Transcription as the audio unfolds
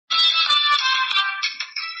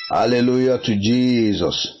Hallelujah to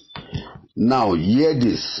Jesus. Now, hear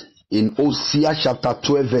this. In HOSEA chapter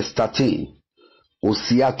 12 verse 13.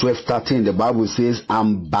 HOSEA 12:13, the Bible says,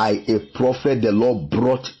 and by a prophet the Lord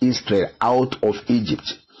brought Israel out of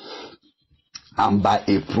Egypt. And by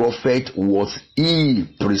a prophet was he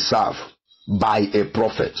preserved. By a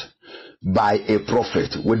prophet. By a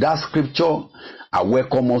prophet. With that scripture, I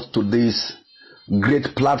welcome us to this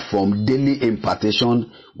great platform, Daily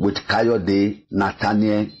Impartation with Kayode,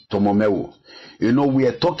 Nathaniel, Tomomewo. You know, we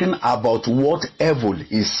are talking about what heaven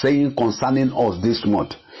is saying concerning us this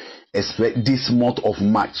month, this month of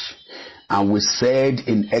March. And we said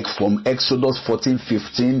from Exodus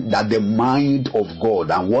 14:15 that the mind of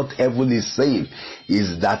God and what heaven is saying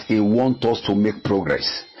is that he wants us to make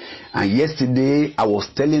progress. And yesterday I was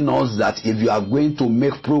telling us that if you are going to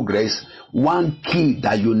make progress, one key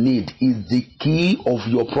that you need is the key of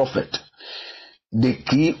your prophet. The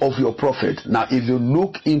key of your prophet. Now, if you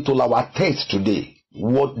look into our text today,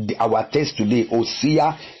 our text today,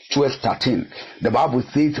 HOSEA 12:13, the Bible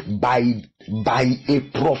says, by a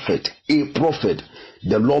prophet,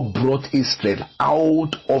 the Lord brought Israel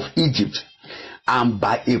out of Egypt. And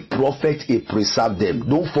by a prophet he preserved them.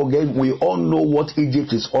 Don't forget, we all know what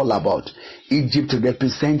Egypt is all about. Egypt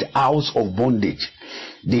represents house of bondage.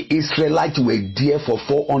 The Israelites were there for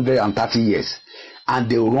 430 years. And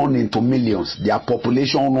they run into millions. Their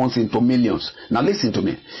population runs into millions. Now listen to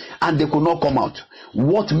me. And they could not come out.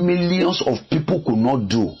 What millions of people could not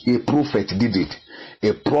do, a prophet did it.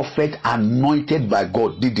 A prophet anointed by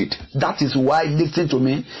God did it. That is why, listen to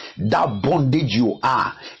me, that bondage you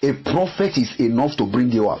are, a prophet is enough to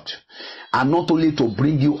bring you out. And not only to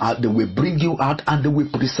bring you out, they will bring you out and they will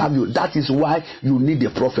preserve you. That is why you need a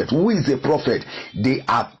prophet. Who is a prophet? They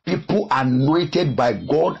are people anointed by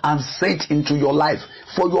God and sent into your life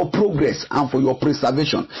for your progress and for your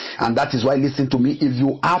preservation. And that is why, listen to me, if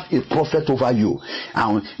you have a prophet over you,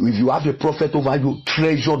 and if you have a prophet over you,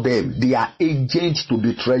 treasure them. They are agents to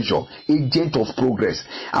be treasured, agent of progress.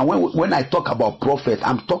 And when I talk about prophet,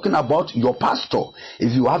 I'm talking about your pastor.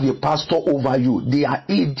 If you have a pastor over you, they are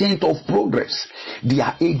agent of progress. They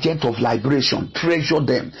are agent of liberation. Treasure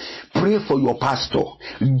them. Pray for your pastor.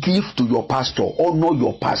 Give to your pastor. Honor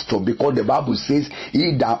your pastor, because the Bible says,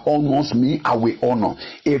 he that honors me, I will honor.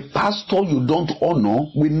 A pastor you don't honor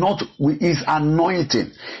his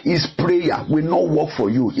anointing, his prayer will not work for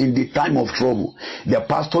you in the time of trouble. The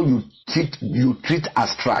pastor you treat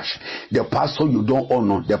as trash. The pastor you don't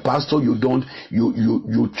honor. The pastor you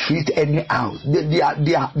treat anyhow.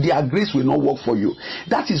 Their grace will not work for you.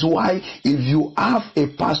 That is why if you have a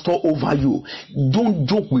pastor over you, don't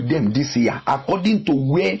joke with them this year. According to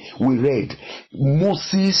where we read,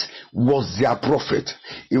 Moses was their prophet.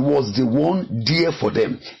 It was the one dear for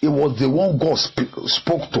them. It was the one God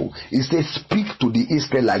spoke to. He said, speak to the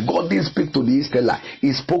Israelites. God didn't speak to the Israelites.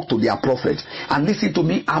 He spoke to their prophet. And listen to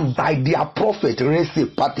me, and by their prophet Rese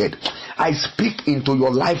parted. I speak into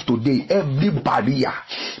your life today. Every barrier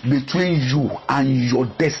between you and your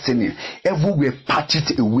destiny, everywhere patch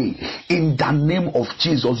it away in the name of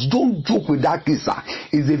Jesus. Don't joke with that case.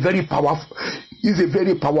 It's a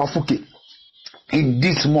very powerful case. In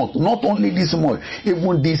this month, not only this month,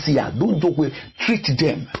 even this year, don't joke with, treat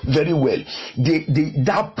them very well.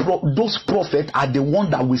 Those prophets are the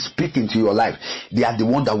ones that will speak into your life. They are the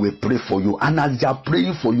ones that will pray for you. And as they are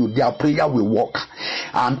praying for you, their prayer will work.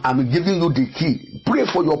 And I'm giving you the key. Pray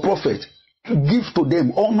for your prophet. Give to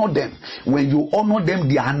them, honor them. When you honor them,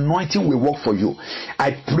 the anointing will work for you.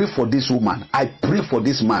 I pray for this woman. I pray for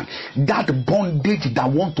this man. That bondage that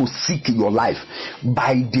want to seek your life,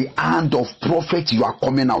 by the hand of prophet, you are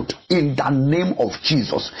coming out. In the name of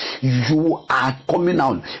Jesus, you are coming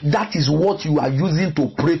out. That is what you are using to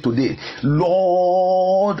pray today.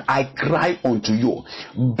 Lord, I cry unto you.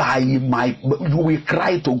 You will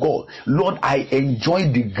cry to God. Lord, I enjoy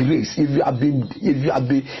the grace. If you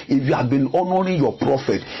have been honoring your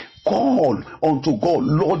prophet, call unto God.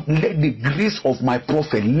 Lord, let the grace of my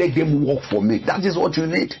prophet, let them work for me. That is what you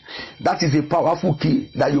need. That is a powerful key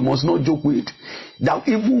that you must not joke with. That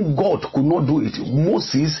even God could not do it.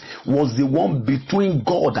 Moses was the one between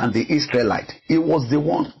God and the Israelites. He was the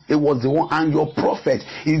one. And your prophet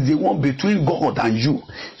is the one between God and you.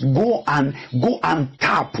 Go and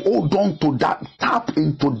tap. Hold on to that. Tap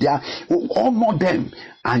into their, honor them.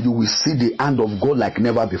 And you will see the hand of God like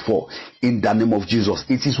never before. In the name of Jesus.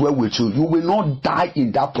 It is well with you. You will not die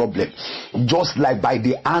in that problem. Just like by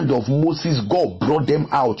the hand of Moses, God brought them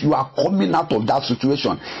out. You are coming out of that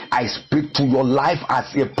situation. I speak to your life life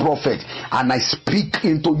as a prophet, and I speak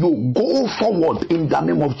into you. Go forward in the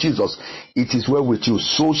name of Jesus. It is well with you.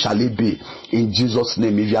 So shall it be in Jesus'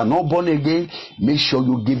 name. If you are not born again, make sure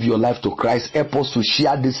you give your life to Christ. Help us to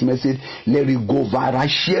share this message. Let it go viral.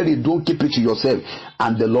 Share it. Don't keep it to yourself.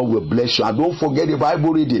 And the Lord will bless you. And don't forget the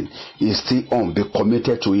Bible reading is still on. Be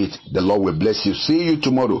committed to it. The Lord will bless you. See you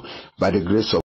tomorrow by the grace of